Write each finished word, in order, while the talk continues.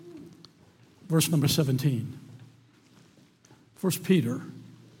verse number 17. 1 Peter,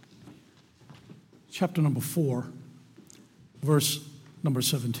 chapter number 4, verse number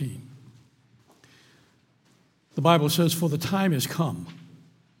 17. The Bible says, "For the time is come,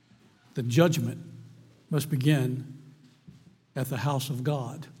 the judgment must begin at the house of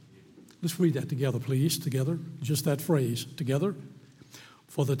God." Let's read that together, please, together, just that phrase, together.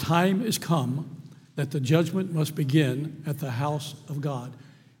 "For the time is come that the judgment must begin at the house of God."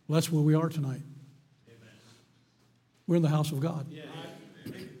 Well, that's where we are tonight. Amen. We're in the house of God. Yeah.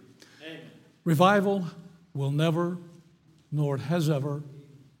 Amen. Revival will never, nor it has ever,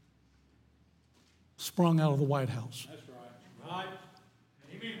 sprung out of the White House. That's right. Right.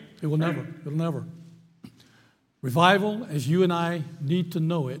 Amen. It will never. It'll never. Revival, as you and I need to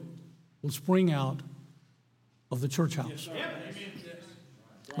know it, will spring out of the church house. Yes,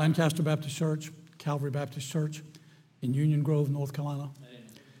 Lancaster Baptist Church, Calvary Baptist Church in Union Grove, North Carolina. Amen.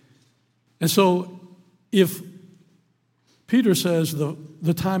 And so if Peter says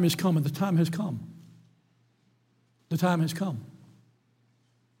the time is coming, the time has come. The time has come.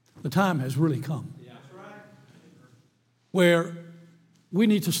 The time has really come. Yeah. Where we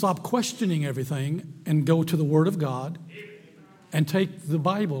need to stop questioning everything and go to the Word of God and take the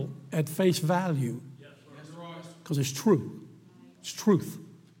Bible at face value. Because it's true. It's truth.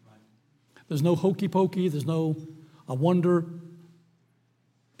 There's no hokey pokey. There's no I wonder.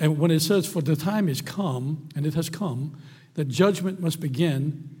 And when it says, "For the time is come," and it has come, that judgment must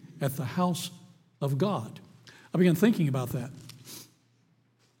begin at the house of God. I began thinking about that.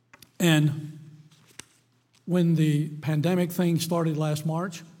 And when the pandemic thing started last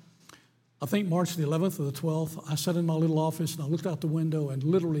March, I think March the 11th or the 12th, I sat in my little office and I looked out the window, and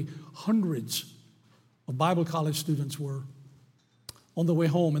literally hundreds of Bible college students were on the way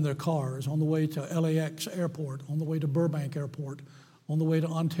home in their cars, on the way to LAX airport, on the way to Burbank airport, on the way to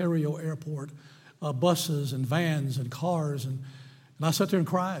Ontario airport, buses and vans and cars. And I sat there and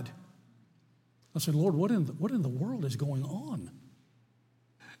cried. I said, "Lord, what in the world is going on?"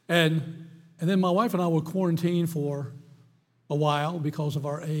 And then my wife and I were quarantined for a while because of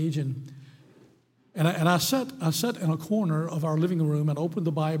our age, and I sat in a corner of our living room and opened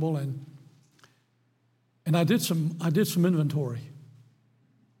the Bible and I did some inventory.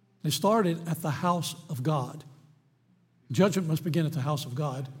 It started at the house of God. Judgment must begin at the house of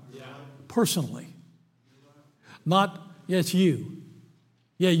God, personally. Not, yeah, it's you.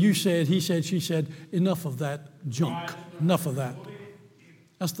 Yeah, you said, he said, she said. Enough of that junk. Enough of that.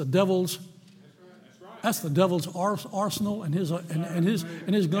 That's the devil's. That's the devil's arsenal, and his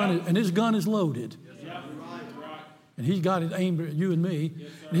gun is loaded. And he's got it aimed at you and me.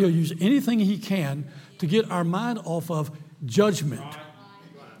 And he'll use anything he can to get our mind off of judgment.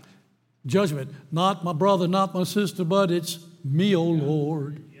 Judgment. Not my brother, not my sister, but it's me, O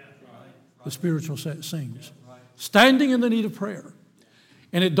Lord. The spiritual sings. Standing in the need of prayer.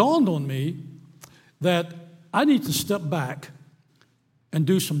 And it dawned on me that I need to step back and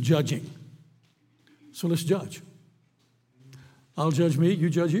do some judging. So let's judge. I'll judge me,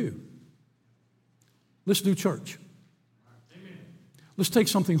 you judge you. Let's do church. Let's take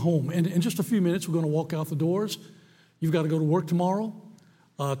something home. And in just a few minutes, we're going to walk out the doors. You've got to go to work tomorrow.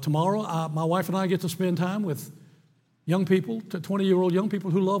 Tomorrow, my wife and I get to spend time with young people, 20-year-old young people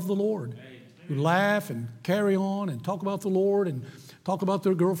who love the Lord, who laugh and carry on and talk about the Lord and talk about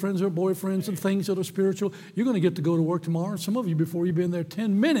their girlfriends or boyfriends and things that are spiritual. You're going to get to go to work tomorrow. Some of you, before you've been there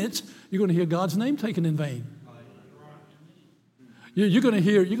 10 minutes, you're going to hear God's name taken in vain. You're going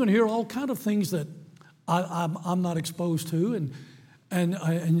to hear all kind of things that I'm not exposed to,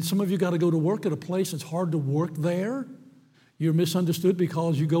 and some of you got to go to work at a place that's hard to work there. You're misunderstood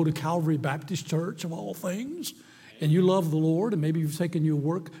because you go to Calvary Baptist Church of all things, and you love the Lord, and maybe you've taken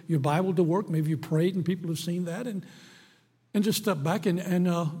your Bible to work. Maybe you prayed, and people have seen that, and just step back, and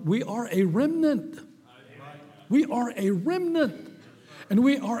we are a remnant. We are a remnant, and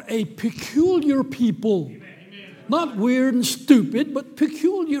we are a peculiar people. Not weird and stupid, but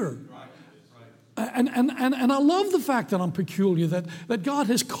peculiar. And I love the fact that I'm peculiar, that God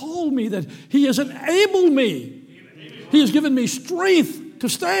has called me, that He has enabled me. He has given me strength to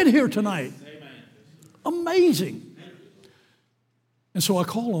stand here tonight. Amazing. And so I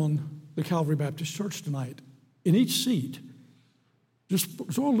call on the Calvary Baptist Church tonight. In each seat, just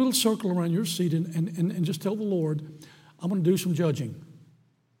draw a little circle around your seat and just tell the Lord, I'm going to do some judging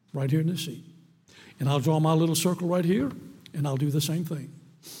right here in this seat. And I'll draw my little circle right here, and I'll do the same thing.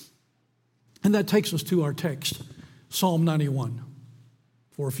 And that takes us to our text, Psalm 91,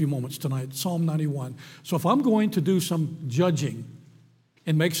 for a few moments tonight. Psalm 91. So if I'm going to do some judging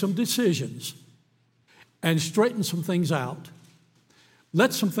and make some decisions and straighten some things out,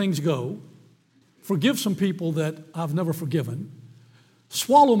 let some things go, forgive some people that I've never forgiven,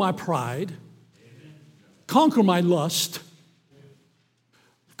 swallow my pride, conquer my lust,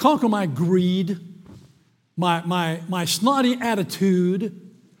 conquer my greed, my snotty attitude,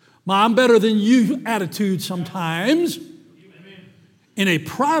 my I'm better than you attitude sometimes, in a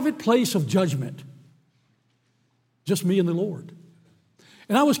private place of judgment. Just me and the Lord.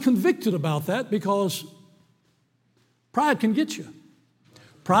 And I was convicted about that because pride can get you.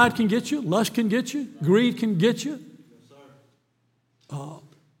 Pride can get you. Lust can get you. Greed can get you.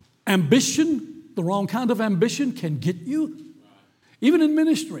 Ambition, the wrong kind of ambition, can get you. Even in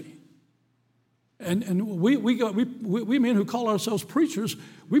ministry. And we men who call ourselves preachers,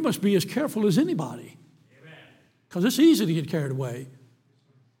 we must be as careful as anybody. Because it's easy to get carried away.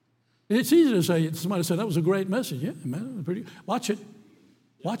 It's easy to say, somebody said, that was a great message. Yeah, man, it was pretty. Watch it.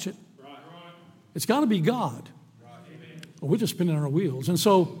 Watch it. It's got to be God. Or we're just spinning our wheels. And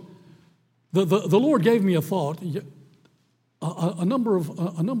so the Lord gave me a thought a number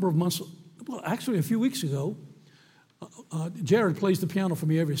of months, well, actually a few weeks ago. Jared plays the piano for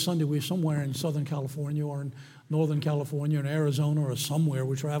me every Sunday. We're somewhere in Southern California or in Northern California, in Arizona or somewhere.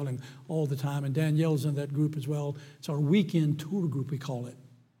 We're traveling all the time. And Danielle's in that group as well. It's our weekend tour group, we call it.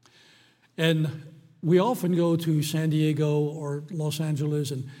 And we often go to San Diego or Los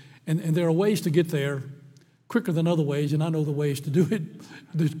Angeles, and there are ways to get there quicker than other ways, and I know the ways to do it,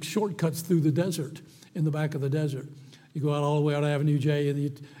 the shortcuts through the desert, in the back of the desert. You go out all the way out Avenue J,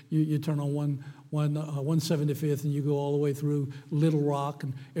 and you turn on 175th, and you go all the way through Little Rock,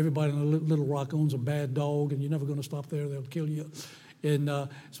 and everybody in Little Rock owns a bad dog, and you're never going to stop there. They'll kill you. And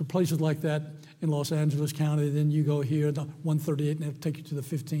so places like that in Los Angeles County, then you go here, the 138, and it'll take you to the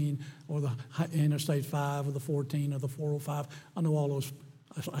 15, or the Interstate 5, or the 14, or the 405. I know all those.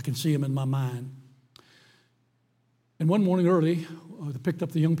 I can see them in my mind. And one morning early, I picked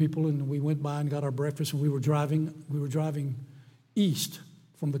up the young people, and we went by and got our breakfast, and we were driving east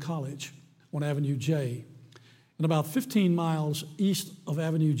from the college on Avenue J. And about 15 miles east of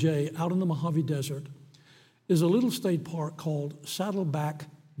Avenue J, out in the Mojave Desert, is a little state park called Saddleback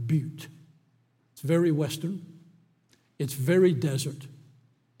Butte. It's very western. It's very desert.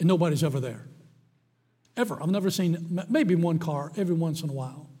 And nobody's ever there. Ever. I've never seen, maybe one car every once in a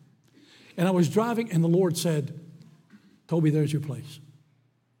while. And I was driving, and the Lord said, Toby, there's your place.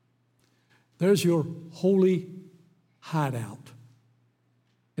 There's your holy hideout.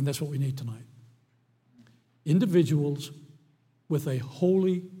 And that's what we need tonight. Individuals with a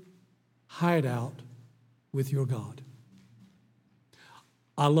holy hideout with your God.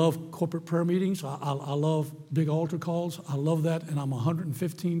 I love corporate prayer meetings. I love big altar calls. I love that, and I'm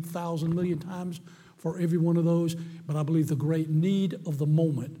 115,000 million times for every one of those. But I believe the great need of the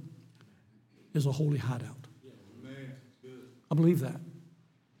moment is a holy hideout. I believe that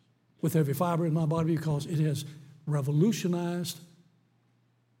with every fiber in my body, because it has revolutionized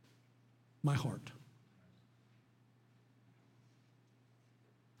my heart.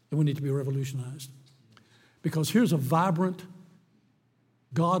 And we need to be revolutionized. Because here's a vibrant,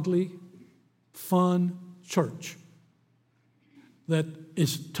 godly, fun church that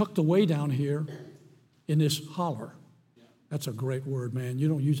is tucked away down here in this holler. That's a great word, man. You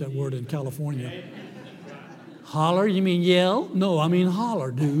don't use that word in California. Holler? You mean yell? No, I mean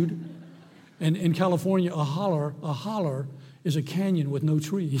holler, dude. And in California, a holler is a canyon with no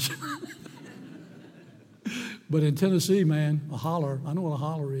trees. But in Tennessee, man, a holler, I know what a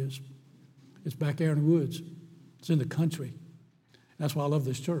holler is. It's back there in the woods. It's in the country. That's why I love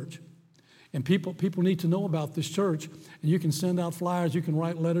this church. And people need to know about this church. And you can send out flyers, you can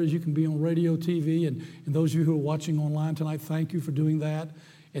write letters, you can be on radio, TV, and those of you who are watching online tonight, thank you for doing that,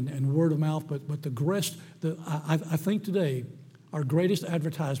 and word of mouth. But I think today our greatest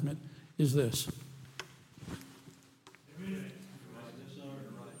advertisement is this.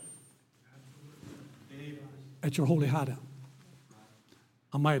 At your holy hideout.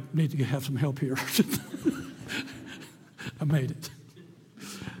 I might need to have some help here. I made it.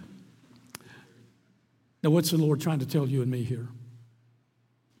 Now, what's the Lord trying to tell you and me here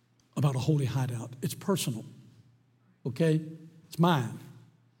about a holy hideout? It's personal, okay? It's mine.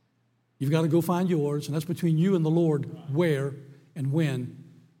 You've got to go find yours, and that's between you and the Lord, where and when.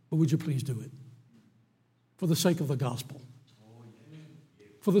 But would you please do it? For the sake of the gospel.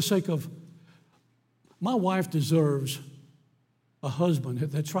 For the sake of, my wife deserves a husband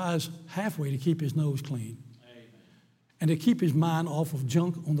that tries halfway to keep his nose clean. And to keep his mind off of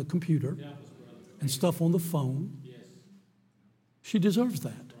junk on the computer and stuff on the phone. She deserves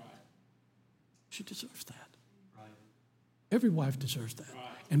that. She deserves that. Every wife deserves that.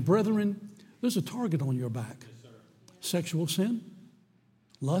 And brethren, there's a target on your back. Sexual sin,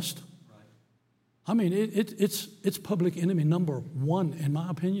 lust, I mean, it's public enemy number one, in my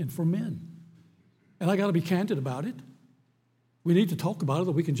opinion, for men. And I got to be candid about it. We need to talk about it,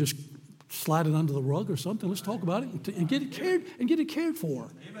 or we can just slide it under the rug or something. Let's talk about it and get it cared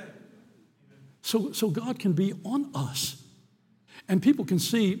for. Amen. So God can be on us. And people can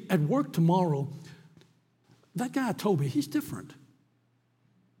see at work tomorrow, that guy Toby, he's different.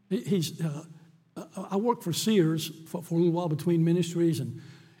 I worked for Sears for a little while between ministries, and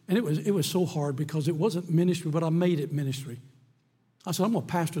it was so hard because it wasn't ministry, but I made it ministry. I said, I'm going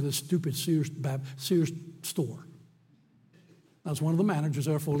to pastor this stupid Sears store. I was one of the managers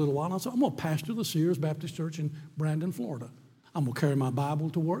there for a little while, and I said, I'm going to pastor the Sears Baptist Church in Brandon, Florida. I'm going to carry my Bible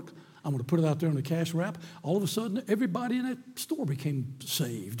to work. I'm going to put it out there in the cash wrap. All of a sudden, everybody in that store became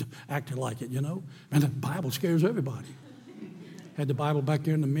saved, acting like it, And the Bible scares everybody. Had the Bible back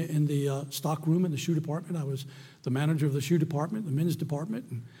there in the stock room in the shoe department. I was the manager of the shoe department, the men's department,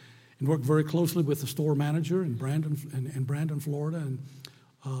 and worked very closely with the store manager in Brandon, Florida.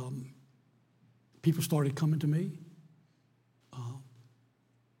 And people started coming to me.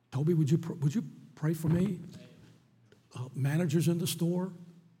 Toby, would you pray for me? Managers in the store.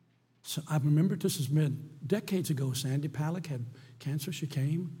 So I remember this has been decades ago. Sandy Palak had cancer. She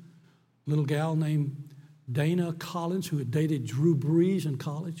came. Little gal named Dana Collins, who had dated Drew Brees in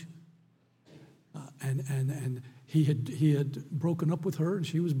college. And he had broken up with her, and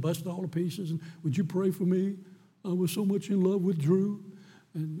she was busted all to pieces. And would you pray for me? I was so much in love with Drew.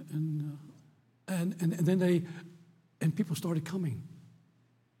 And then people started coming.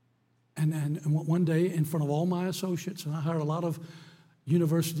 And one day, in front of all my associates, and I hired a lot of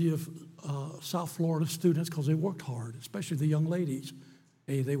University of South Florida students because they worked hard, especially the young ladies.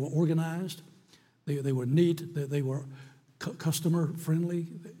 They were organized. They were neat. They were customer friendly.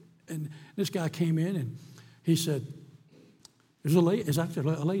 And this guy came in and he said, "There's a lady. It's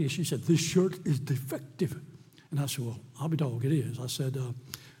actually a lady." She said, "This shirt is defective." And I said, "Well, I'll be dog. It is." I said,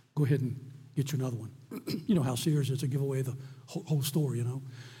 "Go ahead and get you another one." You know how Sears is to give away the whole store,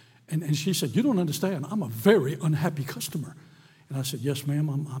 And she said, "You don't understand. I'm a very unhappy customer." And I said, "Yes, ma'am.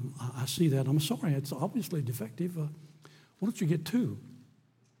 I see that. I'm sorry. It's obviously defective. Why don't you get two?"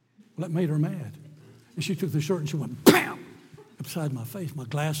 Well, that made her mad. And she took the shirt and she went, bam, upside my face. My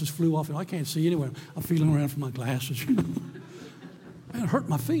glasses flew off. And I can't see anywhere. I'm feeling around for my glasses. Man, it hurt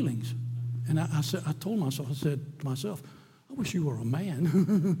my feelings. And I told myself, I said to myself, "I wish you were a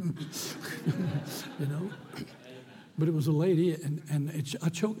man." But it was a lady, and it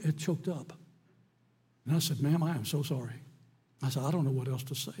choked up. And I said, "Ma'am, I am so sorry." I said, "I don't know what else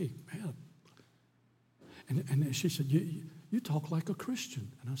to say, man." And she said, you talk like a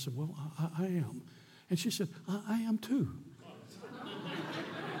Christian." And I said, "Well, I am." And she said, I am too."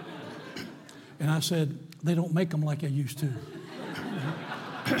 And I said, "They don't make them like they used to."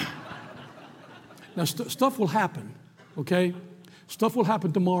 Now, stuff will happen, okay? Stuff will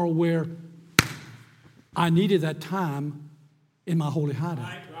happen tomorrow where I needed that time in my holy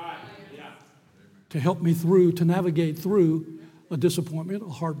hideout to help me to navigate through a disappointment, a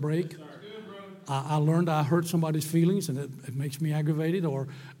heartbreak. I learned I hurt somebody's feelings and it makes me aggravated, or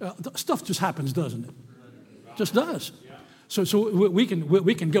stuff just happens, doesn't it? Just does. So we can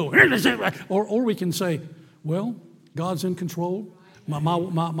go, or we can say, "Well, God's in control."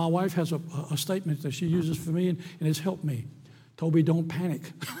 My wife has a statement that she uses for me, and it's helped me. "Toby, don't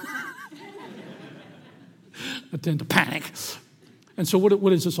panic." I tend to panic. And so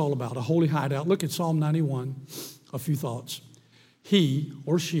what is this all about? A holy hideout. Look at Psalm 91, a few thoughts. "He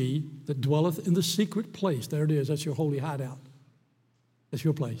or she that dwelleth in the secret place." There it is. That's your holy hideout. That's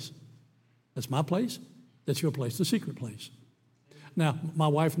your place. That's my place. That's your place, the secret place. Now, my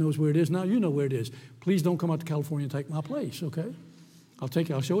wife knows where it is. Now you know where it is. Please don't come out to California and take my place, okay?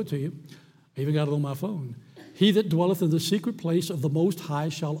 I'll show it to you. I even got it on my phone. "He that dwelleth in the secret place of the Most High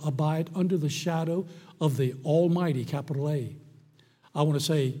shall abide under the shadow of the Almighty," capital A. I want to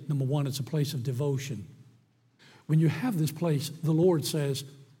say, number one, it's a place of devotion. When you have this place, the Lord says,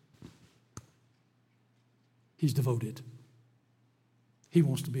 He's devoted. He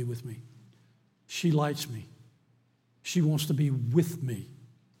wants to be with me. She likes me. She wants to be with me.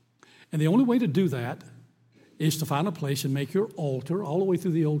 And the only way to do that is to find a place and make your altar. All the way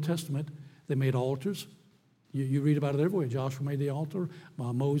through the Old Testament, they made altars. You read about it everywhere. Joshua made the altar.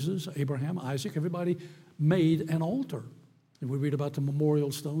 Moses, Abraham, Isaac, everybody made an altar. And we read about the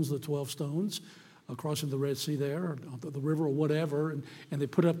memorial stones, the 12 stones, crossing the Red Sea there, or the river or whatever, and they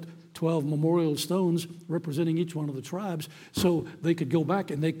put up 12 memorial stones representing each one of the tribes so they could go back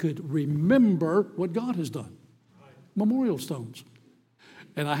and they could remember what God has done. Right. Memorial stones.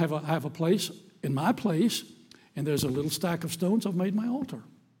 And I have a place, in my place, and there's a little stack of stones. I've made my altar.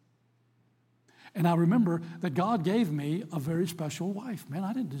 And I remember that God gave me a very special wife. Man,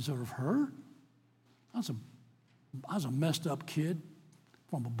 I didn't deserve her. I was a messed up kid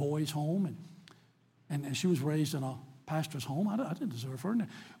from a boys' home, and she was raised in a pastor's home. I didn't deserve her.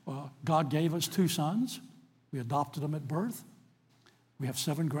 God gave us 2 sons. We adopted them at birth. We have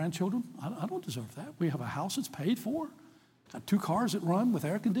 7 grandchildren. I don't deserve that. We have a house that's paid for. Got 2 cars that run with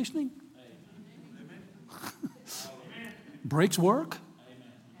air conditioning. Brakes work.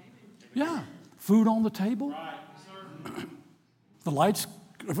 Yeah. Food on the table. The lights,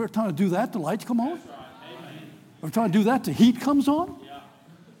 if we're trying to do that, the lights come on. If we're trying to do that, the heat comes on.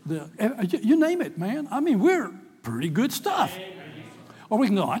 You name it, man. I mean, we're pretty good stuff. Or we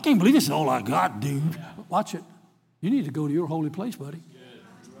can go, I can't believe this is all I got, dude. Watch it. You need to go to your holy place, buddy.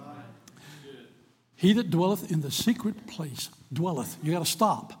 He that dwelleth in the secret place dwelleth. You got to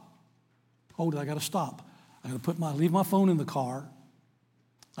stop. Hold it, I got to stop. I got to leave my phone in the car.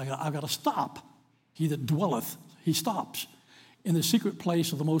 I got to stop. He that dwelleth, he stops. In the secret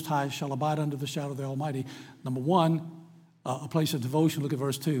place of the Most High shall abide under the shadow of the Almighty. Number 1, a place of devotion. Look at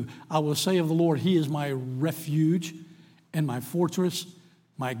verse 2. I will say of the Lord, He is my refuge and my fortress,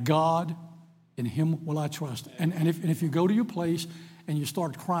 my God, in Him will I trust. And if you go to your place and you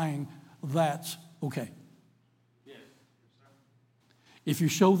start crying, that's okay. If you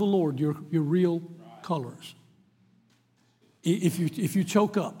show the Lord your real colors, if you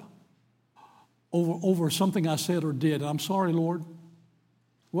choke up over something I said or did, I'm sorry, Lord,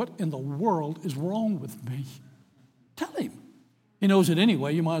 what in the world is wrong with me? Tell Him. He knows it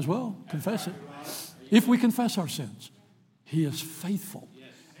anyway. You might as well confess it. If we confess our sins, He is faithful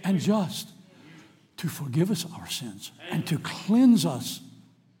and just to forgive us our sins and to cleanse us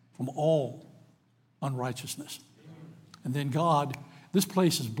from all unrighteousness. And then God, this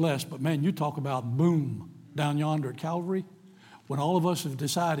place is blessed, but man, you talk about boom down yonder at Calvary. When all of us have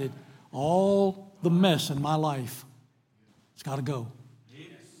decided all the mess in my life, it's got to go.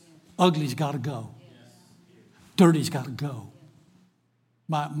 Ugly's got to go. Dirty's got to go.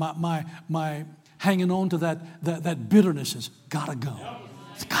 My hanging on to that bitterness has got to go.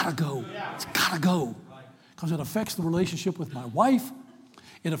 It's got to go. It's got to go. Because it affects the relationship with my wife.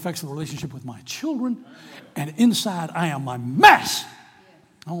 It affects the relationship with my children. And inside, I am a mess.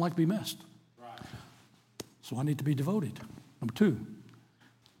 I don't like to be messed. So I need to be devoted. Number 2,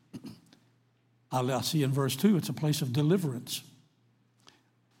 I see in verse 2, it's a place of deliverance.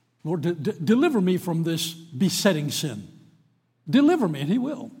 Lord, deliver me from this besetting sin. Deliver me, and He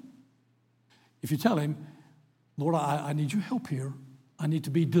will. If you tell Him, Lord, I need your help here. I need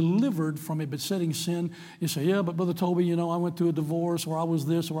to be delivered from a besetting sin. You say, yeah, but Brother Toby, I went through a divorce, or I was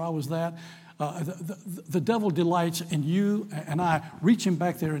this, or I was that. The devil delights in you and I reaching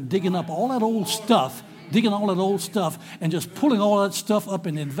back there and digging up all that old stuff, and just pulling all that stuff up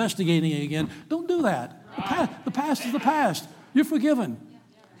and investigating it again. Don't do that. The past is the past. You're forgiven.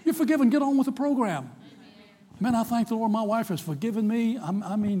 You're forgiven. Get on with the program. Man, I thank the Lord my wife has forgiven me.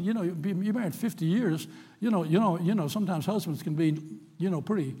 I mean, you're married 50 years. Sometimes husbands can be,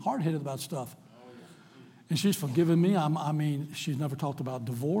 pretty hard-headed about stuff. And she's forgiven me. I mean, she's never talked about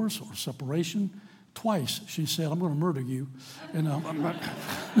divorce or separation. Twice she said, I'm going to murder you. And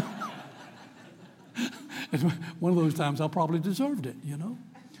one of those times I probably deserved it,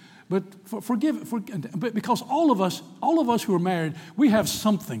 But but because all of us who are married, we have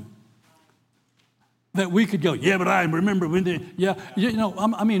something that we could go, yeah, but I remember when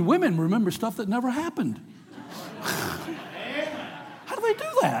women remember stuff that never happened. How do they do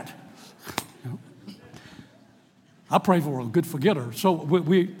that? I pray for a good forgetter. So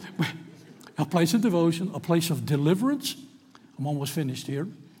we a place of devotion, a place of deliverance. I'm almost finished here.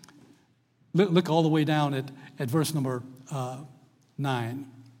 Look all the way down at verse number 9.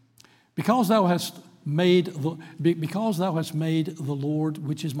 Because thou hast made the Lord,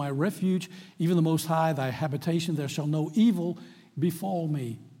 which is my refuge, even the Most High, thy habitation, there shall no evil befall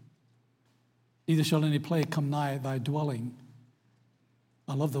me. Neither shall any plague come nigh thy dwelling.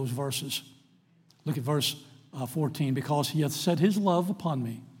 I love those verses. Look at verse 14. Because he hath set his love upon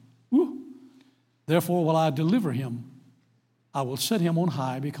me. Woo. Therefore will I deliver him. I will set him on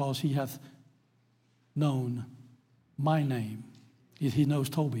high because he hath known my name. He knows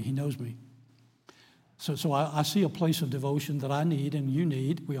Toby. He knows me. So I see a place of devotion that I need and you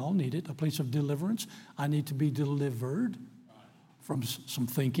need. We all need it. A place of deliverance. I need to be delivered from some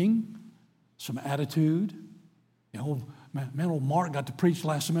thinking, some attitude. Man, old Mark got to preach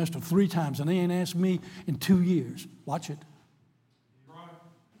last semester 3 times and they ain't asked me in 2 years. Watch it.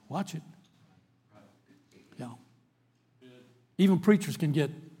 Watch it. Yeah. Even preachers can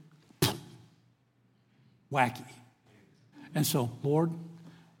get wacky. And so, Lord,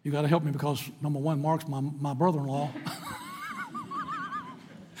 You got to help me because, number one, Mark's my brother-in-law.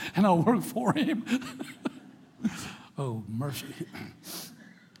 And I work for him. Oh, mercy.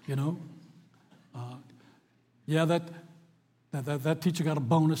 You know? Yeah, that teacher got a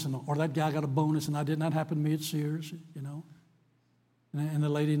bonus, or that guy got a bonus, and that did not happen to me at Sears, you know? And the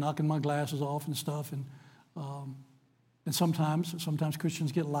lady knocking my glasses off and stuff. And sometimes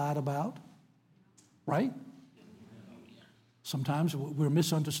Christians get lied about, right? Sometimes we're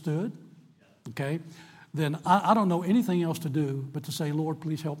misunderstood, okay? Then I don't know anything else to do but to say, Lord,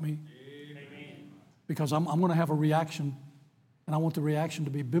 please help me. Amen. Because I'm going to have a reaction, and I want the reaction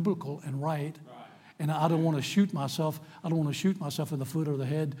to be biblical and right. And I don't want to shoot myself. I don't want to shoot myself in the foot or the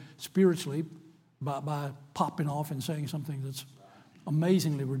head spiritually by popping off and saying something that's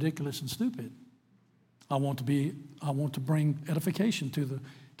amazingly ridiculous and stupid. I want to bring edification to the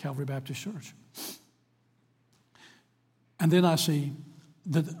Calvary Baptist Church. And then I see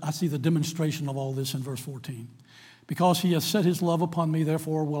the demonstration of all this in verse 14. Because he hath set his love upon me,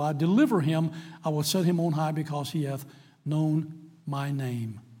 therefore will I deliver him. I will set him on high because he hath known my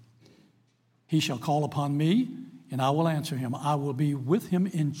name. He shall call upon me, and I will answer him. I will be with him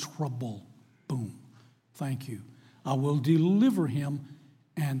in trouble. Boom. Thank you. I will deliver him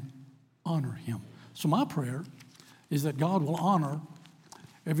and honor him. So my prayer is that God will honor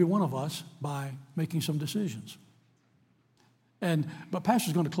every one of us by making some decisions. But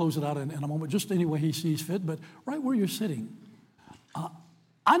Pastor's going to close it out in a moment, just any way he sees fit. But right where you're sitting,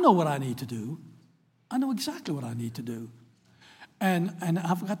 I know what I need to do. I know exactly what I need to do. And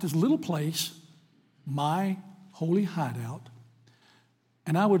I've got this little place, my holy hideout,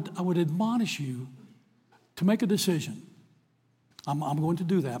 and I would admonish you to make a decision. I'm going to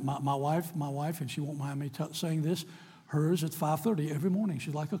do that. My wife, and she won't mind me saying this, hers at 5:30 every morning.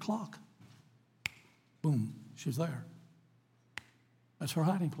 She's like a clock. Boom, she's there. That's her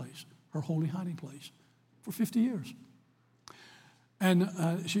hiding place, her holy hiding place, for 50 years. And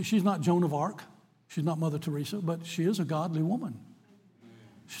she's not Joan of Arc. She's not Mother Teresa, but she is a godly woman.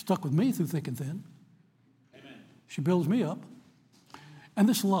 She stuck with me through thick and thin. Amen. She builds me up. And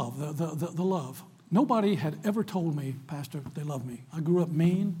this love, the love. Nobody had ever told me, Pastor, they love me. I grew up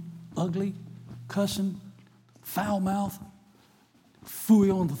mean, ugly, cussing, foul mouth,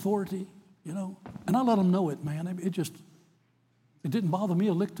 phooey on authority, you know. And I let them know it, man. It didn't bother me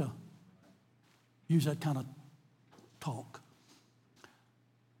a lick to use that kind of talk.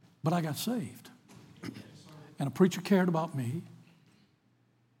 But I got saved. And a preacher cared about me.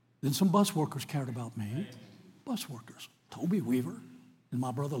 Then some bus workers cared about me. Bus workers. Toby Weaver and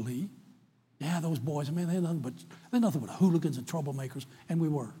my brother Lee. Yeah, those boys, I mean, they're nothing but hooligans and troublemakers. And we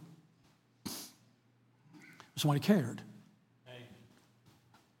were. Somebody cared.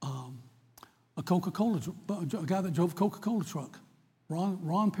 A guy that drove a Coca-Cola truck.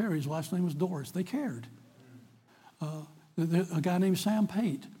 Ron Perry's last name was Doris. They cared. A guy named Sam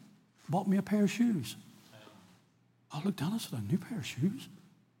Pate bought me a pair of shoes. I looked down and said, a new pair of shoes?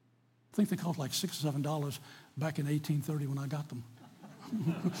 I think they cost like $6 or $7 back in 1830 when I got them.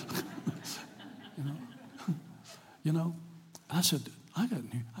 You know. And I said, I got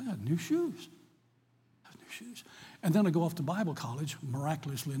new shoes. I have new shoes. And then I go off to Bible college,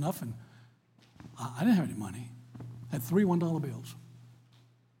 miraculously enough, and I didn't have any money. I had 3 $1 bills.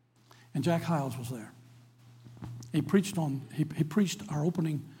 And Jack Hiles was there. He preached our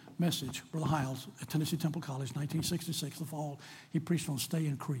opening message, Brother Hiles, at Tennessee Temple College, 1966, the fall. He preached on stay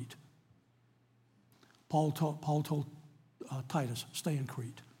in Crete. Paul told Titus, stay in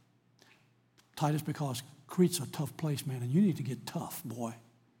Crete. Titus, because Crete's a tough place, man, and you need to get tough, boy.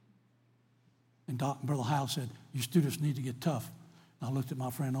 And Brother Hiles said, you students need to get tough. And I looked at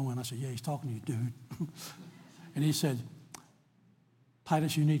my friend Owen, and I said, yeah, he's talking to you, dude. And he said,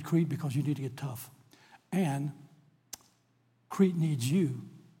 Titus, you need Crete because you need to get tough. And Crete needs you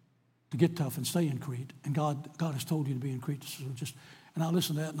to get tough and stay in Crete. And God has told you to be in Crete. So and I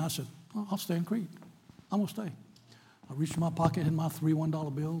listened to that, and I said, oh, I'll stay in Crete. I'm going to stay. I reached in my pocket, had my 3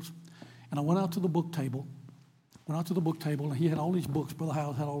 $1 bills, and I went out to the book table. And he had all these books. Brother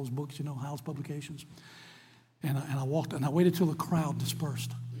Hiles had all those books, you know, Hiles Publications. And I walked, and I waited till the crowd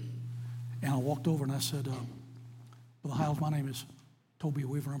dispersed. And I walked over, and I said, Brother Hiles, my name is Toby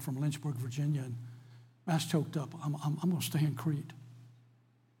Weaver. I'm from Lynchburg, Virginia. And I was choked up. I'm going to stay in Crete.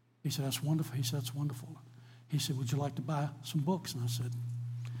 He said, that's wonderful. He said, that's wonderful. He said, would you like to buy some books? And I said,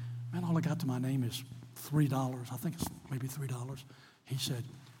 man, all I got to my name is $3. I think it's maybe $3. He said,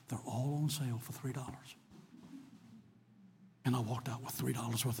 they're all on sale for $3. And I walked out with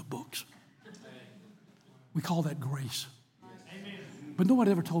 $3 worth of books. We call that grace. But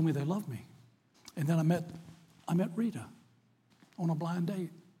nobody ever told me they loved me. And then I met Rita on a blind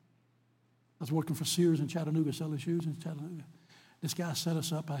date. was working for Sears in Chattanooga, selling shoes in Chattanooga. This guy set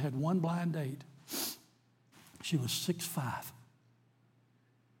us up. I had one blind date. She was 6'5".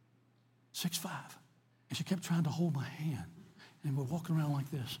 6'5". And she kept trying to hold my hand. And we're walking around like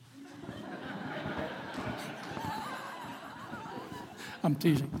this. I'm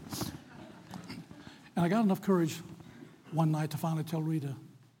teasing. And I got enough courage one night to finally tell Rita,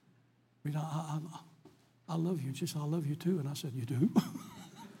 I love you. And she said, I love you too. And I said, you do?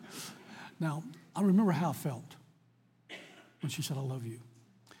 Now, I remember how I felt when she said, I love you.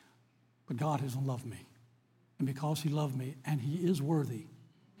 But God has loved me. And because he loved me, and he is worthy,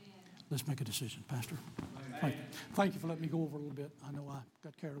 let's make a decision. Pastor, thank you for letting me go over a little bit. I know I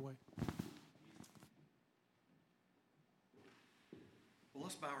got carried away. Well,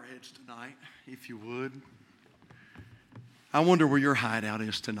 let's bow our heads tonight, if you would. I wonder where your hideout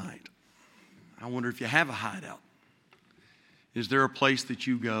is tonight. I wonder if you have a hideout. Is there a place that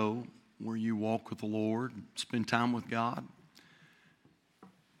you go where you walk with the Lord, spend time with God?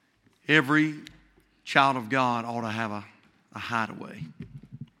 Every child of God ought to have a hideaway.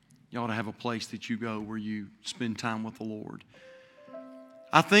 You ought to have a place that you go where you spend time with the Lord.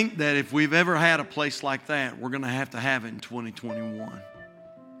 I think that if we've ever had a place like that, we're going to have it in 2021.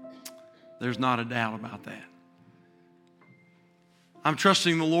 There's not a doubt about that. I'm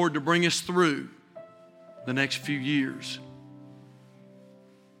trusting the Lord to bring us through the next few years.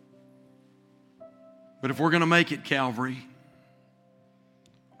 But if we're going to make it, Calvary,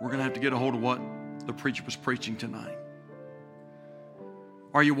 we're going to have to get a hold of what the preacher was preaching tonight.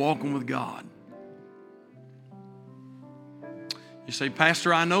 Are you walking with God? You say,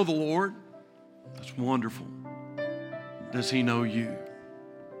 Pastor, I know the Lord. That's wonderful. Does he know you?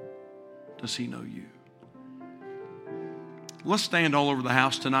 Does he know you? Let's stand all over the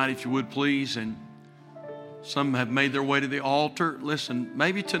house tonight, if you would, please. And some have made their way to the altar. Listen,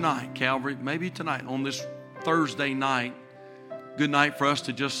 maybe tonight, Calvary, maybe tonight on this Thursday night, good night for us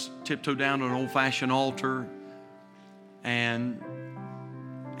to just tiptoe down to an old-fashioned altar. And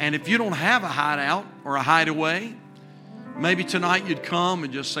if you don't have a hideout or a hideaway, maybe tonight you'd come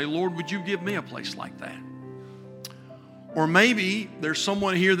and just say, Lord, would you give me a place like that? Or maybe there's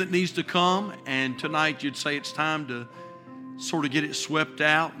someone here that needs to come, and tonight you'd say it's time to sort of get it swept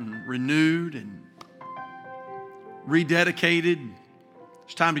out and renewed and rededicated.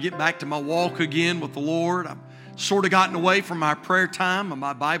 It's time to get back to my walk again with the Lord. I've sort of gotten away from my prayer time and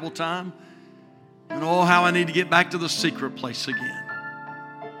my Bible time. And oh, how I need to get back to the secret place again.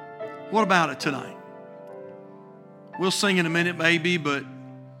 What about it tonight? We'll sing in a minute maybe, but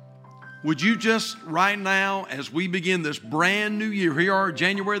would you just right now, as we begin this brand new year, here are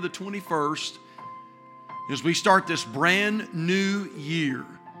January the 21st, as we start this brand new year,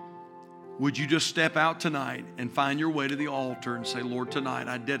 would you just step out tonight and find your way to the altar and say, Lord, tonight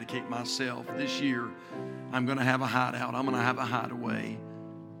I dedicate myself. This year I'm going to have a hideout. I'm going to have a hideaway.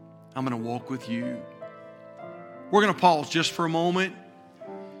 I'm going to walk with you. We're going to pause just for a moment.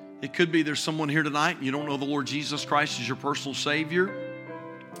 It could be there's someone here tonight and you don't know the Lord Jesus Christ as your personal Savior.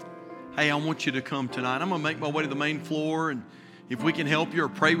 Hey, I want you to come tonight. I'm going to make my way to the main floor, and if we can help you or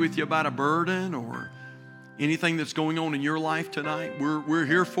pray with you about a burden or anything that's going on in your life tonight, we're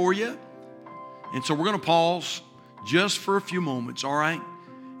here for you. And so we're going to pause just for a few moments, all right?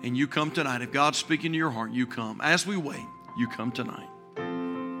 And you come tonight. If God's speaking to your heart, you come. As we wait, you come tonight.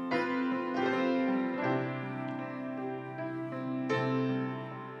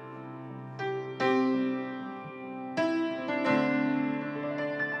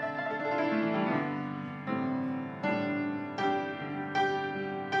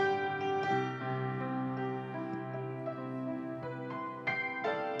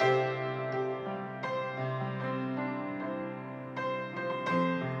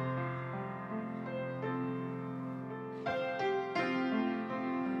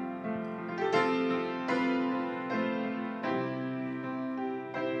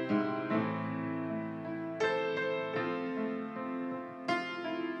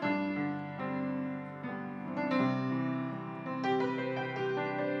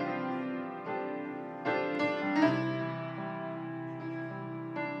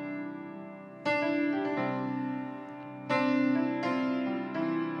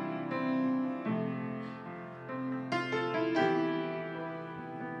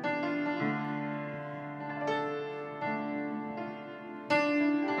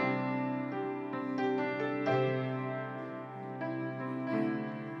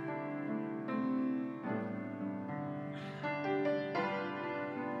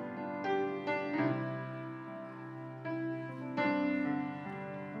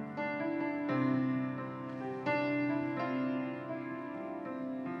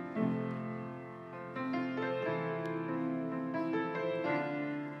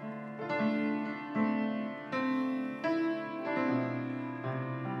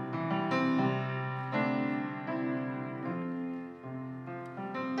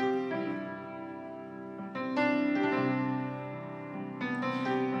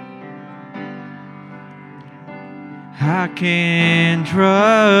 I can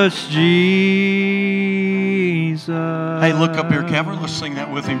trust Jesus. Hey, look up here, Calvary. Let's sing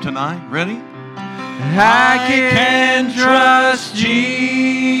that with him tonight. Ready? I can trust Jesus.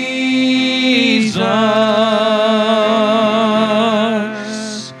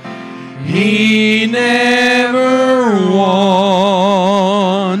 He never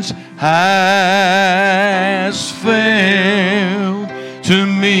once has failed to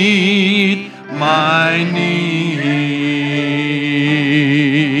meet my needs.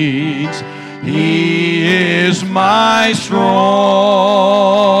 He is my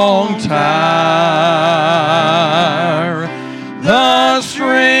strong tower, the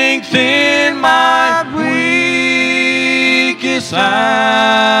strength in my weakest hour.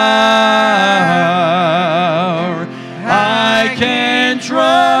 I can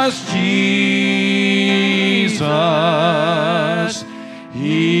trust Jesus.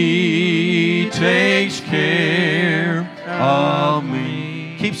 He takes care of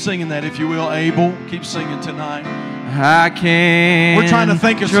me. Keep singing that if you will, Abel. Keep singing tonight. I can. We're trying to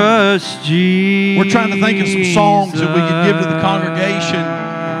think of trust Jesus. We're trying to think of some songs that we could give to the congregation.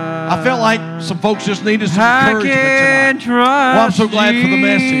 I felt like some folks just needed some encouragement tonight. Well, I'm so glad for the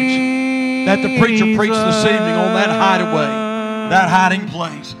message that the preacher preached this evening on that hideaway, that hiding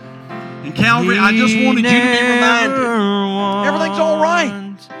place. And Calvary, I just wanted you to be reminded, everything's all right.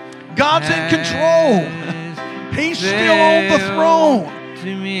 God's in control. He's still on the throne.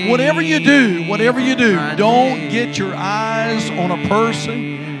 Whatever you do, don't get your eyes on a person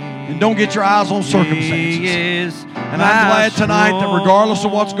and don't get your eyes on circumstances. And I'm glad tonight that regardless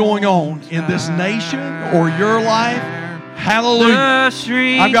of what's going on in this nation or your life, hallelujah,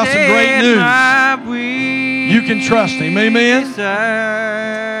 I've got some great news. You can trust Him. Amen.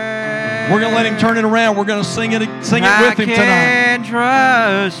 We're going to let Him turn it around. We're going to sing it with Him tonight. I can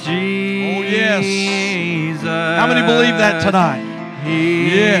trust Jesus. Oh, yes. How many believe that tonight?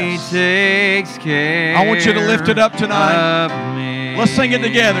 He takes care. I want you to lift it up tonight. Let's sing it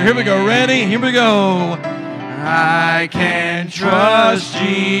together. Here we go. Ready? Here we go. I can trust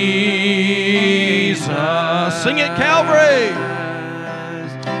Jesus. Sing it, Calvary.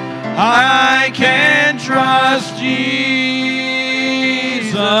 I can trust Jesus.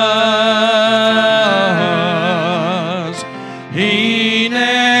 He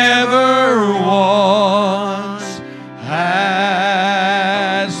never once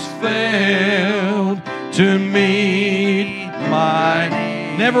has failed to meet my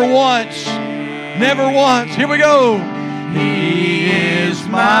need. Never once. Never once. Here we go. He is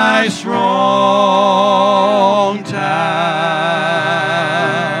my strong tower,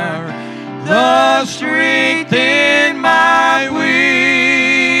 the strength in my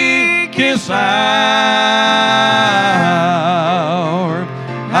weakest hour.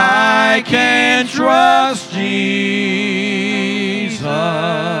 I can trust Jesus.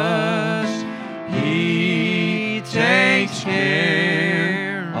 He takes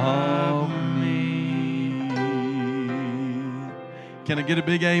care of me. Can I get a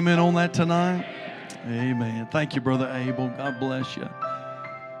big amen on that tonight? Amen. Thank you, Brother Abel. God bless you.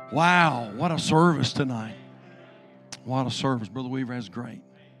 Wow, what a service tonight. What a service. Brother Weaver, that's great.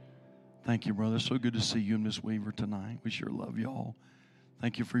 Thank you, brother. So good to see you and Miss Weaver tonight. We sure love y'all.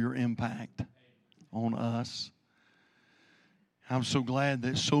 Thank you for your impact on us. I'm so glad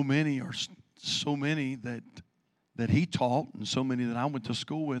that so many that he taught and so many that I went to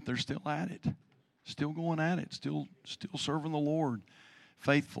school with, they're still at it. Still going at it. Still serving the Lord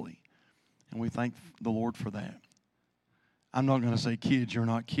faithfully. And we thank the Lord for that. I'm not going to say kids. You're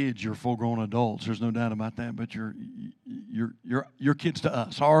not kids. You're full-grown adults. There's no doubt about that. But you're kids to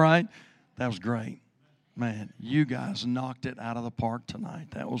us. All right? That was great. Man, you guys knocked it out of the park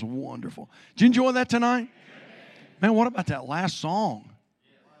tonight. That was wonderful. Did you enjoy that tonight? Man, what about that last song?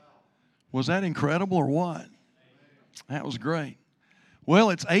 Was that incredible or what? That was great. Well,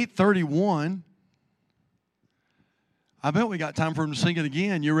 it's 8:31. I bet we got time for him to sing it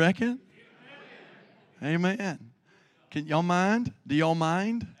again. You reckon? Amen. Can y'all mind? Do y'all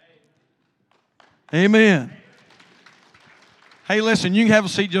mind? Amen. Hey, listen, you can have a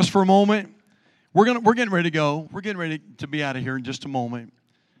seat just for a moment. We're getting ready to go. We're getting ready to be out of here in just a moment.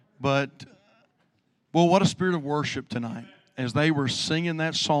 But, well, what a spirit of worship tonight. As they were singing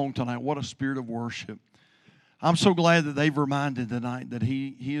that song tonight, what a spirit of worship. I'm so glad that they've reminded tonight that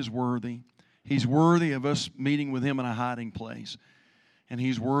He is worthy. He's worthy of us meeting with Him in a hiding place. And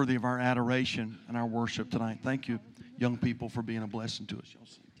He's worthy of our adoration and our worship tonight. Thank you, young people, for being a blessing to us. Y'all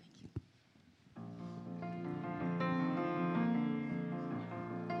see.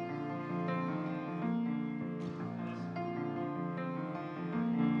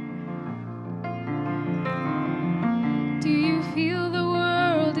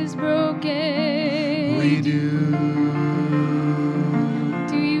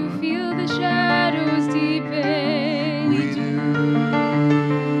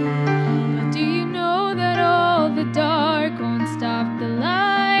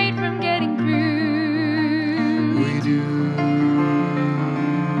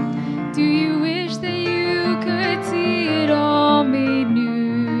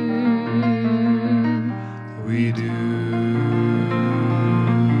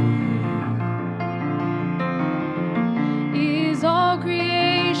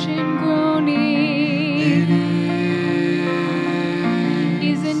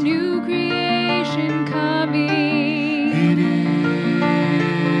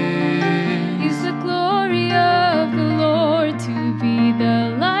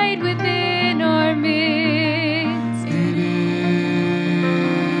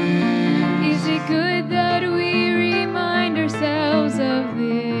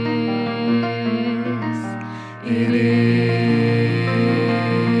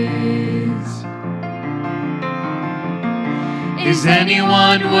 Is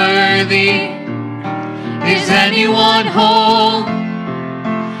anyone worthy? Is anyone whole?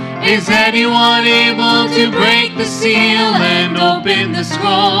 Is anyone able to break the seal and open the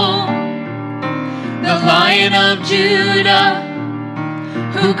scroll? The Lion of Judah,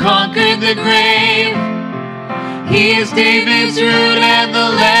 who conquered the grave. He is David's root and the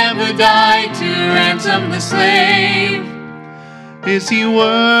Lamb who died to ransom the slave. Is he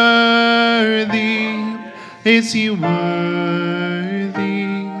worthy? Is he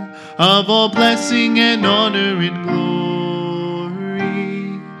worthy of all blessing and honor and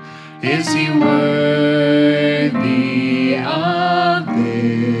glory? Is he worthy of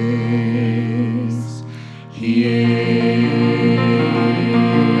this? He is.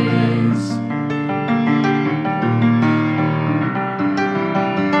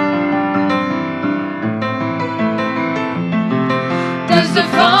 Does the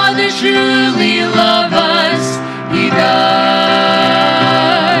Father truly love us? He does.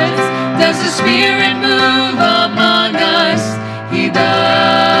 Does the Spirit move among us? He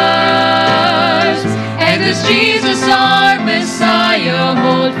does. And does Jesus, our Messiah,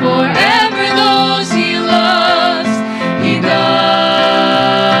 hold forever those he loves? He does.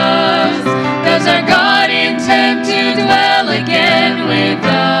 Does our God intend to dwell again with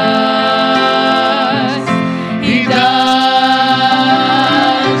us? He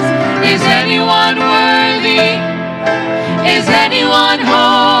does. Is anyone worthy? Is anyone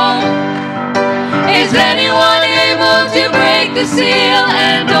whole? Is anyone able to break the seal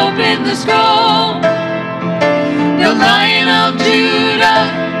and open the scroll? The Lion of Judah,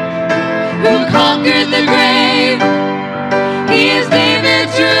 who conquered the grave. He is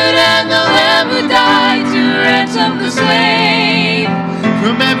David's root and the Lamb who died to ransom the slave.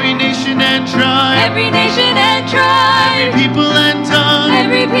 From every nation and tribe, Every nation and tribe, people and tongue,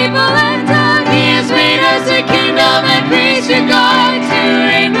 every people and tongue, he has made us a kingdom and priest to God to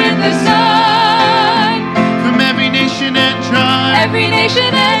reign with the Son. from every nation and tribe, Every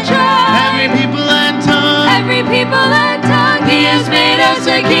nation and tribe, every people and tongue, every people and tongue, he has made us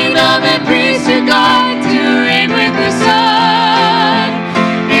a kingdom and priest to God